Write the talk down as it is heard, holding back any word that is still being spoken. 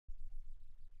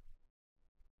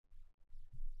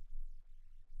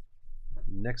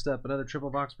Next up, another triple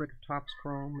box break of Topps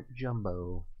Chrome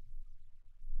Jumbo.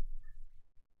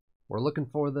 We're looking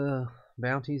for the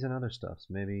bounties and other stuffs.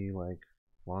 Maybe like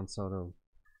Juan Soto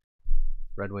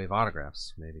Red Wave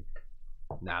autographs, maybe.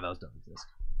 Nah, those don't exist.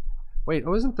 Wait,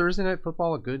 oh, isn't Thursday Night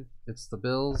Football a good... It's the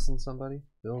Bills and somebody?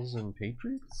 Bills and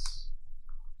Patriots?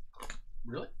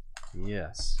 Really?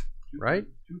 Yes. Right?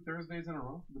 Two Thursdays in a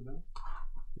row for the Bills?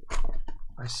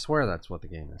 I swear that's what the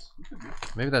game is.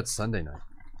 Maybe that's Sunday night.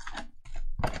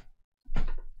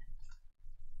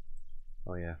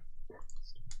 Oh yeah.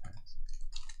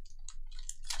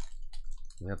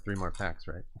 We have 3 more packs,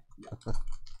 right?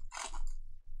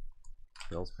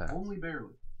 Bills packs. Only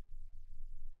barely.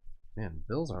 Man,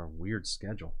 Bills are a weird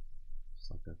schedule.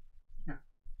 Just like that. Yeah.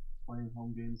 Playing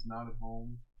home games, not at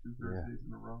home. 2 Thursdays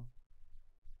in a row.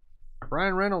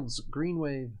 Brian Reynolds, Green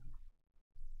Wave.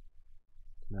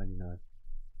 99.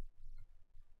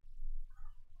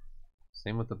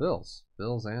 Same with the Bills.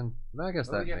 Bills and... I guess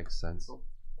that makes sense. Cool.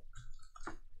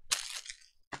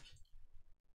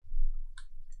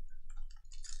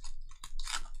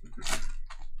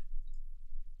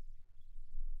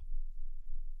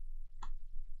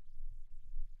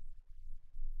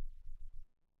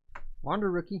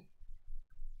 Wander rookie.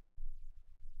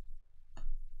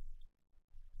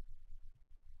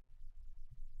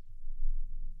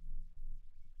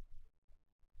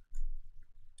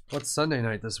 What's Sunday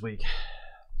night this week?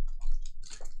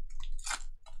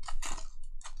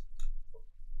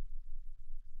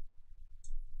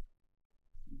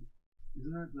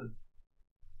 Isn't that the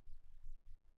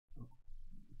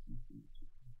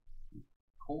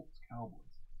Colts Cowboys?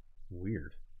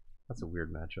 Weird. That's a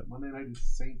weird matchup. Monday night is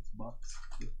Saints Bucks.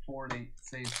 The 4 and 8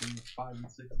 Saints and the 5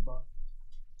 and 6 Bucks.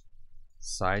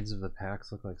 Sides of the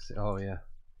packs look like... Oh yeah,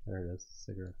 there it is.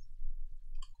 Cigarettes.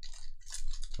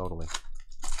 Totally.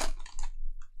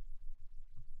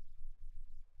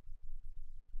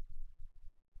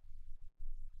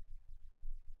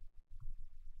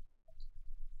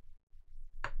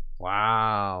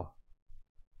 Wow.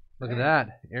 Look at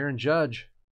that. Aaron Judge.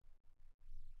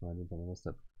 Oh, I didn't put the list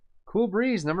up. Cool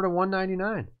Breeze, number to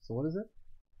 199. So what is it?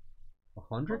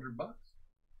 100 bucks.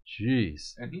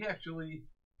 Jeez. And he actually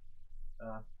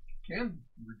can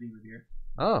redeem it here.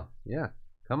 Oh, yeah.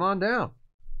 Come on down.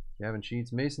 Gavin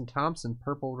Sheets, Mason Thompson,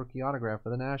 purple rookie autograph for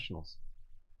the Nationals.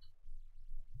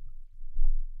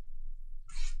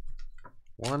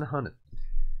 100.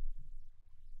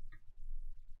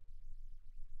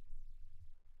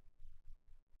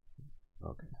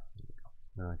 Okay, there we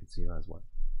go. Now I can see who has what.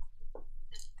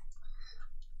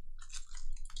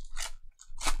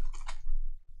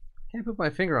 Can't put my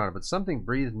finger on it, but something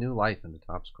breathed new life into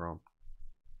Topps Chrome.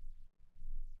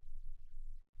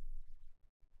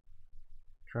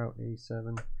 Trout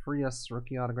 87. Frias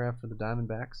rookie autograph for the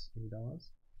Diamondbacks,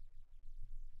 $80.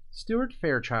 Stuart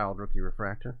Fairchild rookie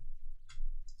refractor.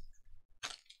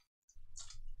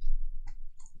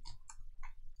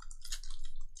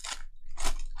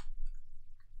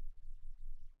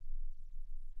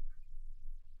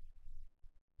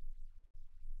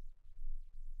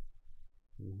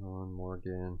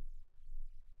 Morgan.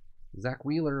 Zach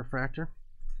Wheeler refractor.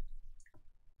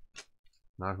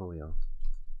 Not Julio.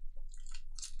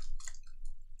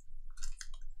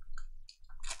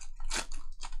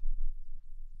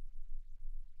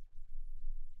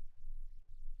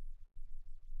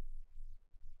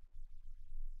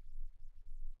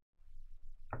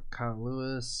 Kyle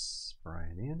Lewis.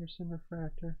 Brian Anderson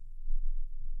refractor.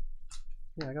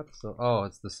 Yeah, I got the silver. Oh,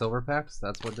 it's the silver packs?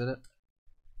 That's what did it?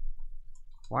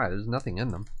 Why? There's nothing in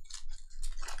them.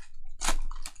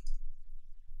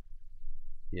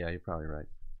 Yeah, you're probably right.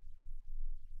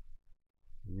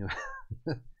 You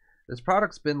know, this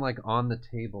product's been like on the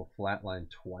table flatline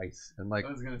twice, and like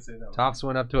I was gonna say that Topps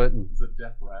went up to it and it's a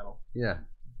death rattle. Yeah,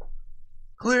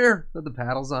 clear. Put the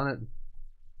paddles on it.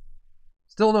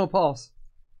 Still no pulse.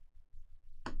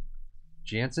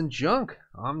 Jansen Junk,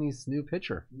 Omni's new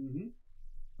pitcher.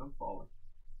 I'm falling.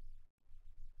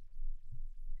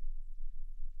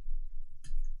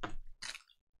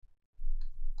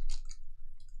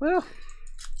 Well,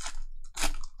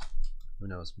 who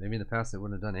knows? Maybe in the past they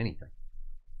wouldn't have done anything.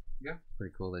 Yeah.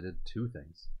 Pretty cool they did 2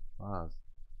 things. Wow.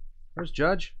 There's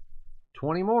Judge.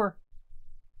 20 more.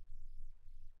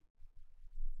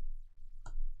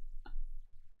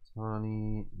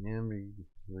 Tony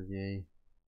Namberger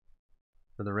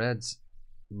for the Reds.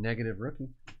 Negative rookie.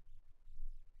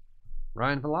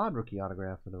 Ryan Vilade rookie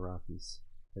autograph for the Rockies.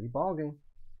 Steady ball game.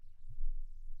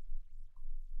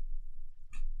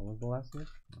 What was the last year?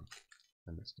 Oh,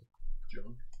 I missed it.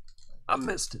 Junk. I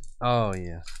missed it. Oh,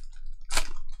 yeah.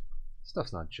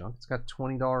 Stuff's not junk. It's got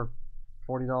 $20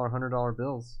 $40, $100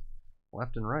 bills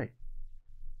left and right.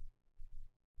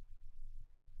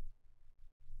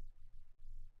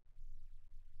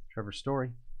 Trevor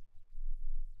Story.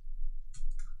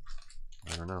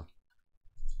 I don't know.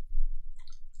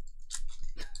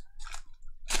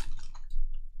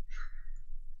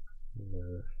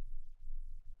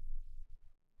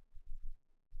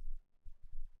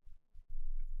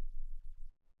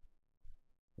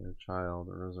 Child,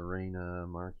 Rosarena,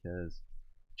 Marquez,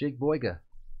 Jake Boyga.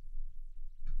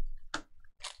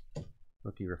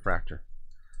 Rookie refractor.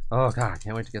 Oh god, I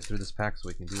can't wait to get through this pack so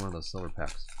we can do one of those silver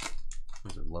packs.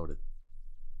 These are loaded.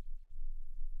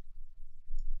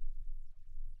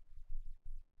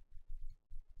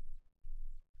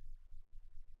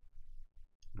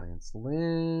 Lance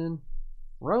Lynn.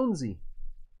 Ronesy.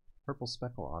 Purple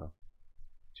Speckle Auto.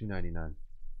 $2.99.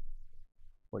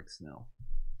 Blake Snell.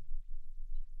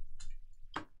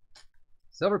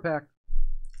 Silver pack.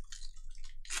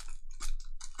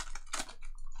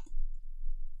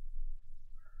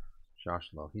 Josh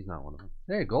Lowe. He's not one of them.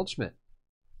 Hey, Goldschmidt.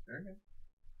 Okay.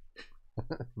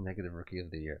 Negative Rookie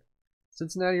of the Year.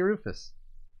 Cincinnati Rufus.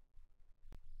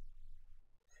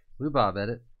 Blue Bob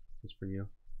edit. Just for you.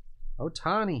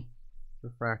 Otani.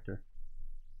 Refractor.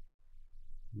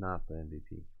 Not the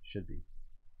MVP. Should be.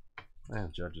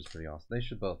 Judge is pretty awesome. They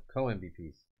should both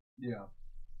co-MVPs. Yeah.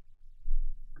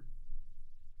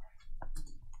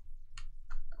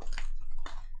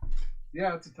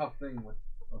 Yeah, it's a tough thing with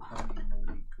Otani in the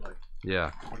league. Like,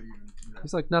 yeah. what do you even, you know?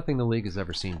 He's like nothing the league has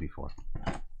ever seen before.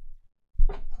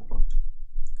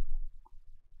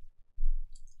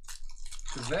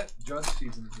 Because that Judge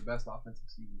season is the best offensive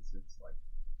season since, like,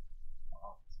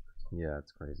 yeah,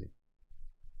 it's crazy.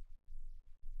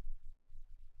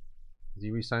 Has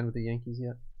he re-signed with the Yankees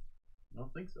yet? I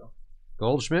don't think so.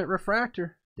 Goldschmidt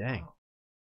refractor. Dang. Wow.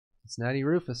 Cincinnati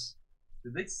Rufus.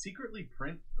 Did they secretly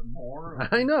print more?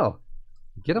 I know.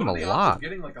 Get him a lot.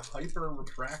 Getting like a hyper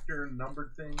refractor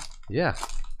numbered thing. Yeah.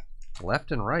 Left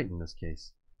and right in this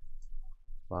case.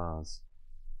 Boz.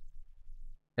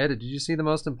 Ed, did you see the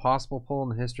most impossible pull in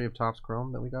the history of Topps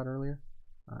Chrome that we got earlier?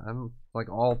 I'm like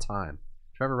all time.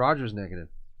 Trevor Rogers negative.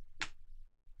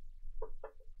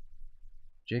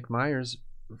 Jake Myers,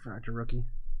 refractor rookie.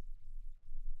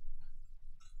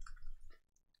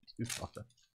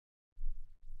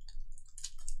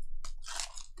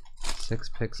 6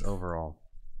 picks overall.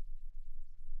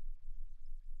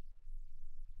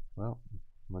 Well,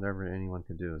 whatever anyone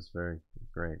can do is very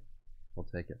great. We'll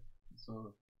take it.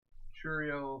 So,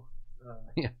 Churio,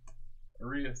 yeah,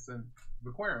 Arias, and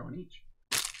Vaquero in each.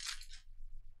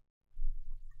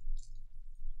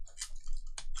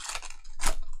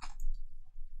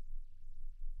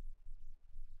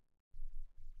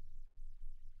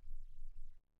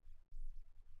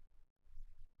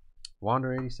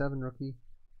 Wander 87 rookie.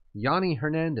 Yanni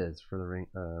Hernandez for the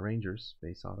Rangers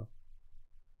base auto.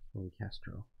 Louis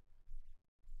Castro.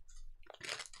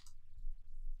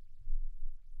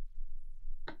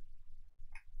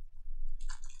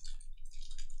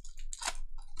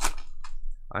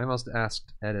 I almost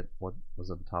asked Edit what was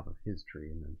at the top of his tree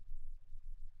and then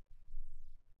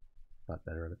thought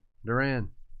better of it. Duran.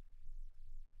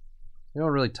 You know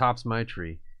what really tops my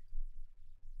tree?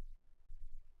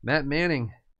 Matt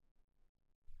Manning.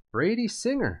 Brady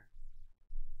Singer.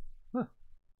 Huh.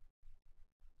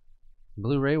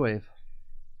 Blu-ray Wave.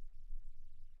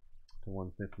 To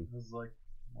 150. I was like,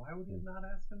 why would you not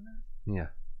ask him that? Yeah.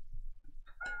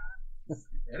 Is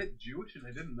Edit Jewish and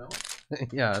I didn't know?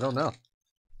 Yeah, I don't know.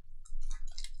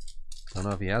 Don't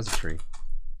know if he has a tree.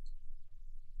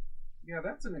 Yeah,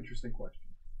 that's an interesting question.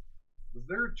 Was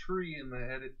there a tree in the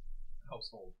Edit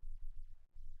household?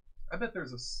 I bet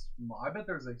there's a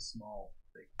small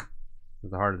thing.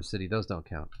 The heart of the city, those don't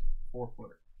count.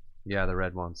 4-footer. Yeah, the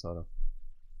red one, Soto.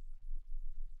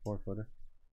 4-footer.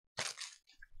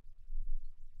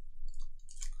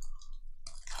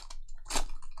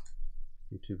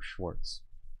 YouTube Schwartz.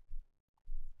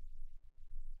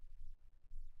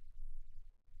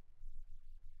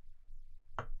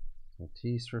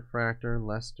 Matisse refractor,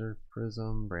 Lester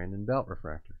Prism, Brandon Belt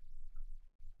refractor.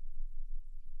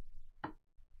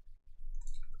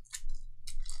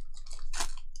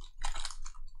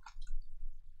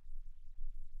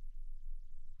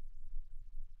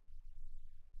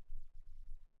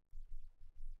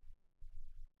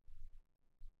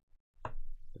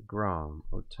 Grom,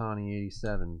 Otani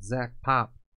 87, Zach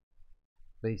Pop,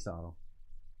 base auto.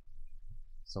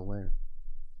 Soler.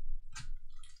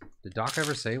 Did Doc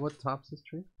ever say what tops this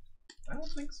tree? I don't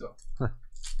think so.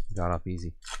 Got off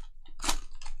easy.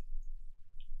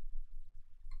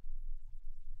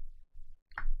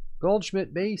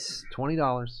 Goldschmidt base,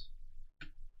 $20.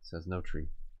 says no tree.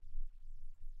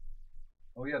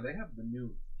 Oh yeah, they have the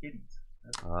new kitties. They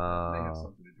have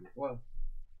something to do with. Well,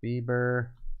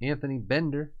 Bieber, Anthony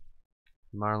Bender,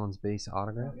 Marlins base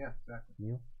autograph. yeah, exactly.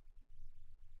 Neil.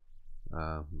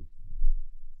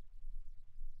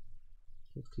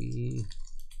 Kitty.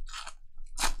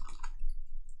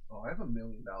 Oh, I have $1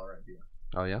 million idea.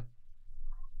 Oh yeah.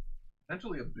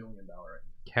 Potentially $1 billion idea.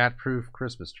 Cat-proof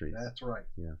Christmas trees. That's right.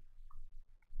 Yeah.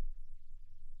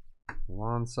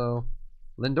 Alonso,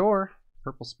 Lindor,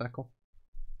 purple speckle.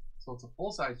 So it's a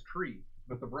full-size tree,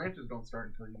 but the branches don't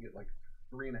start until you get like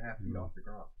 3.5 feet off the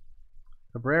ground.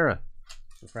 Cabrera,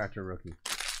 refractor rookie.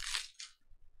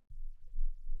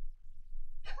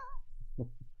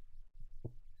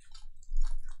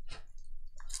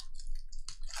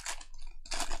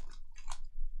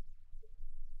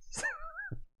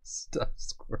 Stuffed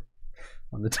squirrel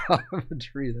on the top of a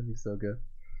tree. That'd be so good.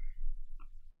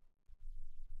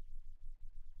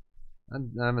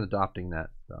 I'm adopting that,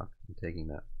 Doc. I'm taking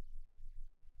that.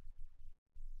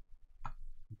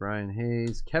 Brian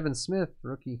Hayes, Kevin Smith,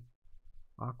 rookie,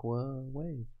 Aqua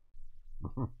Wave.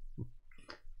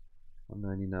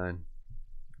 199.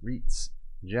 Reitz,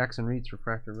 Jackson Reitz,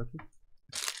 refractor rookie.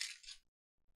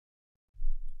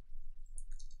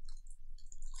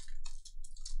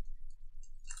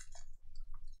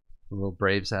 A little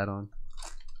Braves hat on.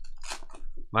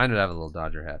 Mine would have a little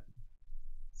Dodger hat.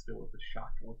 Still with the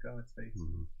shocked look on its face.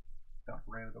 Doc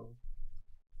ran it over.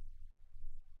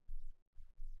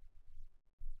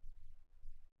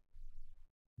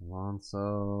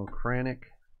 Alonso, Kranick,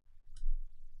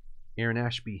 Aaron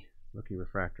Ashby, rookie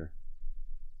refractor.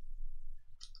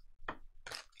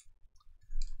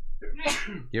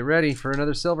 Get ready for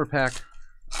another silver pack.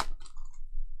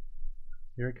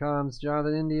 Here it comes.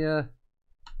 Jonathan India,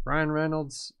 Brian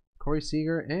Reynolds, Corey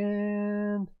Seager,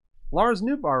 and Lars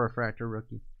Nootbaar refractor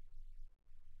rookie.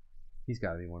 He's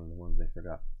got to be one of the ones they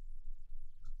forgot.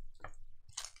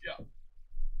 Yeah.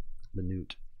 The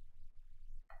Newt.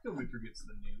 Nobody forgets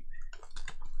the Newt.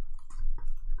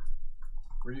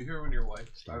 Were you here when your wife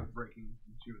started breaking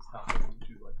and she was talking and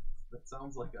she was like, that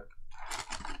sounds like a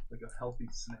healthy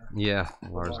snack. Yeah,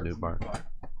 Lars Nootbaar.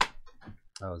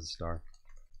 That was a star.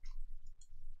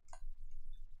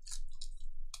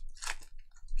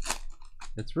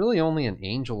 It's really only an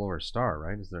angel or a star,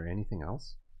 right? Is there anything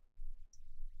else?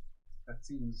 That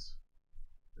seems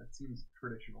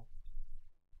traditional.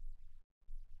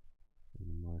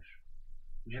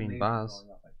 Shane Baz.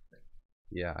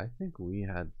 Yeah, I think we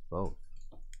had both.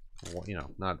 Well, you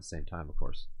know, not at the same time, of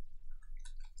course.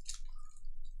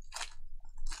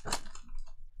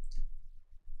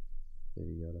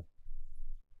 Baby Yoda.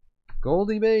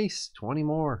 Goldie base, 20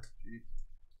 more. Jeez.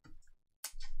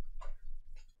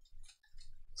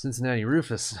 Cincinnati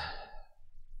Rufus.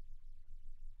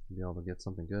 Be able to get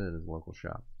something good at his local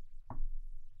shop.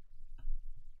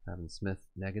 Evan Smith,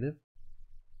 negative.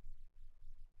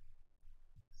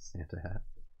 Santa hat.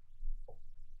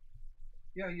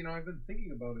 Yeah, you know, I've been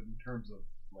thinking about it in terms of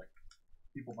like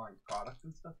people buying product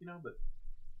and stuff, you know, but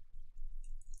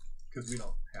because we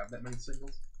don't have that many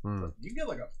singles. But you can get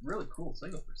like a really cool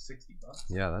single for $60.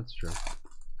 Yeah, that's true.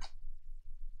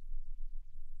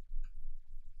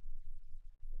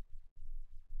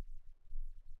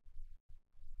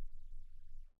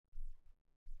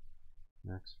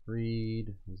 Max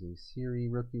Fried, Jose Siri,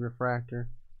 rookie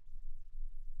refractor.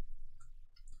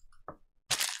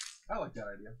 I like that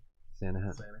idea. Santa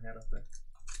hat. Santa hat up there.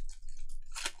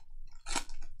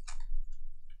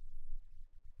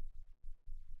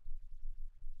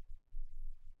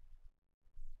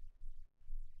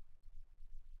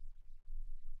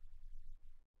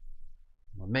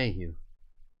 Mayhew.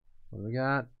 What do we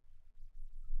got?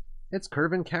 It's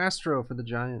Curvin Castro for the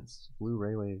Giants. Blue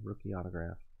Rayway rookie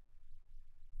autograph.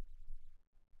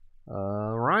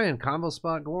 Ryan, combo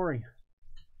spot glory.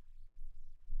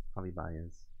 Javi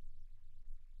Baez.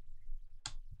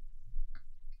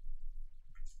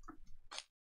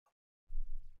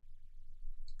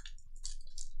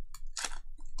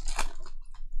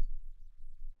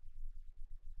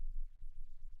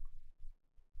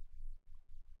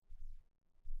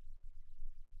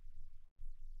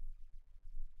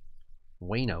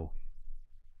 Wayno.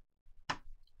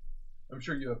 I'm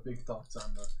sure you have big thoughts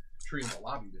on the tree in the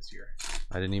lobby this year.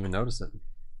 I didn't even notice it.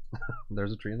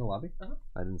 There's a tree in the lobby? I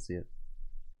didn't see it.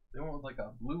 They went with like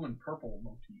a blue and purple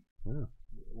motif. Yeah. A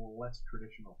little less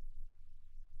traditional.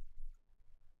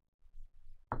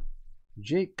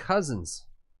 Jake Cousins.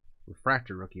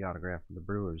 Refractor rookie autograph for the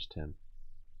Brewers, 10.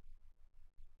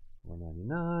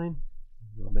 $1.99.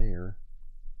 Robert.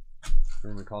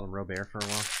 Remember we called him Robert for a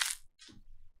while?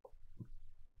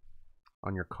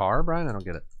 On your car, Brian? I don't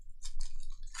get it.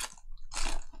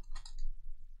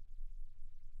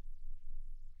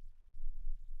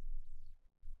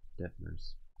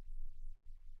 Detmers.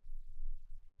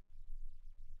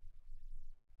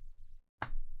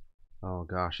 Oh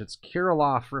gosh, it's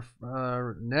Kirilov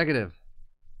negative.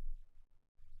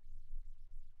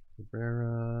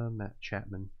 Cabrera, Matt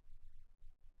Chapman,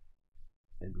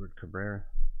 Edward Cabrera,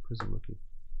 Prism rookie.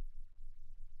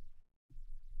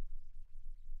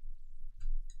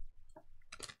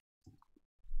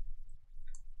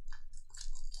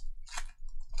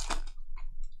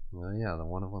 Well, yeah, the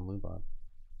 1-of-1 Lubob.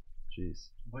 Jeez.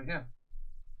 Well, yeah.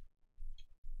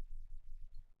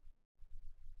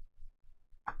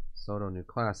 Soto New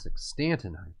Classic.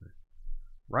 Stanton Hyper.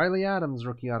 Riley Adams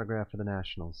rookie autograph for the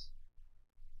Nationals.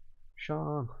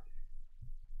 Sean.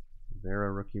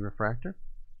 Vera rookie refractor.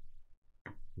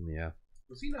 Yeah.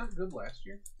 Was he not good last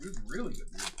year? He was really good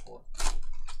the year before.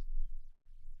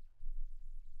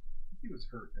 He was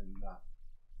hurt and not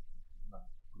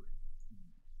great.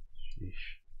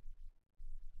 Sheesh.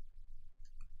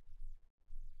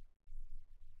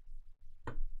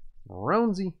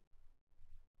 Ronesy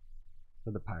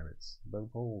for the Pirates. Bo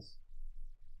Poles.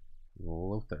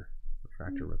 Lothar,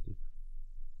 refractor rookie.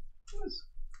 It was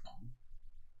fun.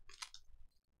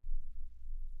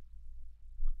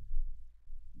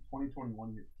 In 2021,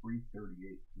 he hit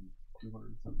 338 and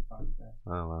 275 at that.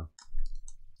 Oh,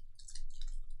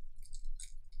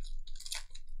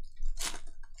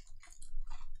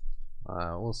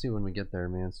 wow. We'll see when we get there,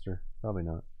 Manster. Probably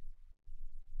not.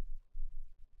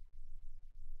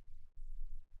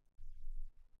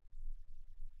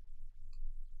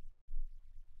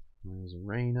 There's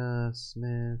Reyna,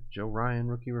 Smith, Joe Ryan,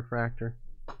 rookie refractor.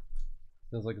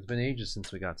 Feels like it's been ages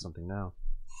since we got something now.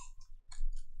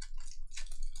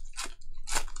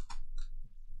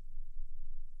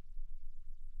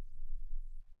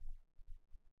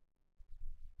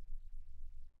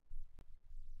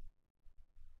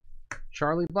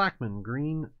 Charlie Blackmon,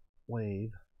 green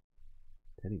wave.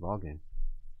 Teddy Ballgame.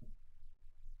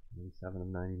 97 of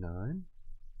 99.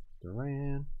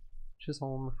 Duran,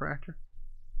 Chisholm refractor.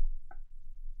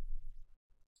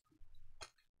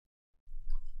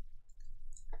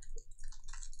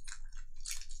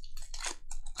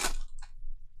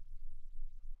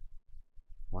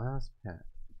 Last pack.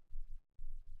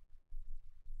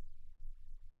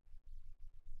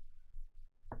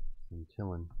 And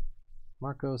Tillin.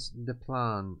 Marcos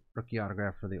Deplan, rookie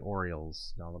autograph for the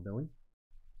Orioles. Dollar Billy.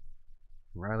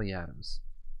 Riley Adams,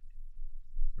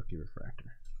 rookie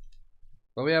refractor.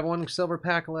 But we have one silver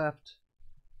pack left.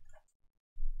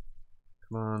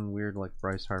 Come on, weird like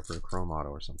Bryce Harper Chrome Auto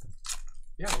or something.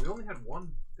 Yeah, we only had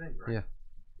one thing, right? Yeah.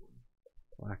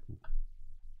 Blackman.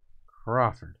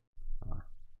 Crawford.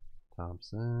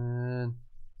 Thompson.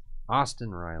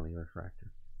 Austin Riley refractor.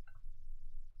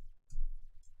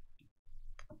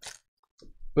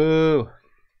 Boo.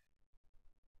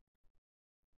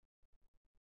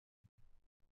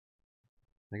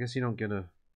 I guess you don't get a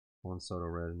one Soto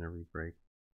red in every break.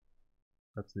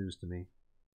 That's news to me.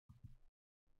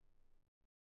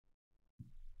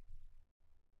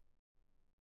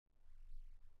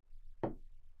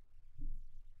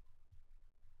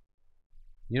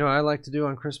 You know what I like to do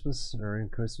on Christmas or in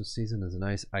Christmas season is a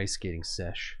nice ice skating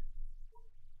sesh.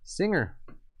 Singer,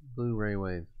 Blu-ray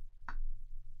wave.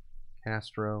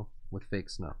 Castro with fake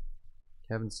snow.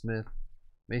 Kevin Smith,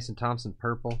 Mason Thompson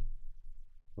purple.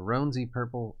 Ronesy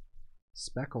purple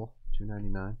speckle,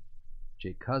 $2.99.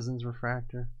 Jake Cousins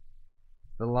refractor.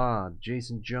 Vilad,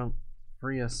 Jason Junk,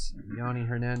 Frias, Yanni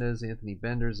Hernandez, Anthony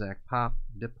Bender, Zach Pop,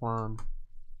 Diplon,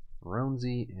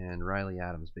 Ronesy, and Riley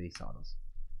Adams base autos.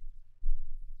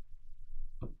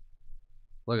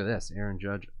 Look at this, Aaron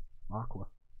Judge Aqua.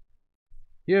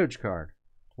 Huge card,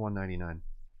 $1.99.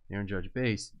 Aaron Judge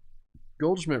base.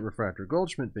 Goldschmidt refractor,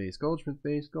 Goldschmidt base, Goldschmidt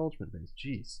base, Goldschmidt base.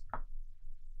 Jeez.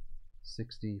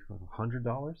 $60 for $100?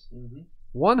 Mm-hmm.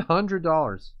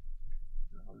 $100.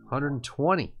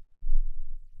 120.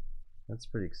 That's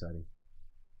pretty exciting.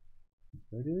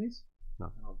 Did I do these? No.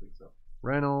 I don't think so.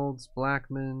 Reynolds,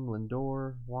 Blackman,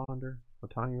 Lindor, Wander,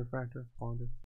 Otani refractor, Wander.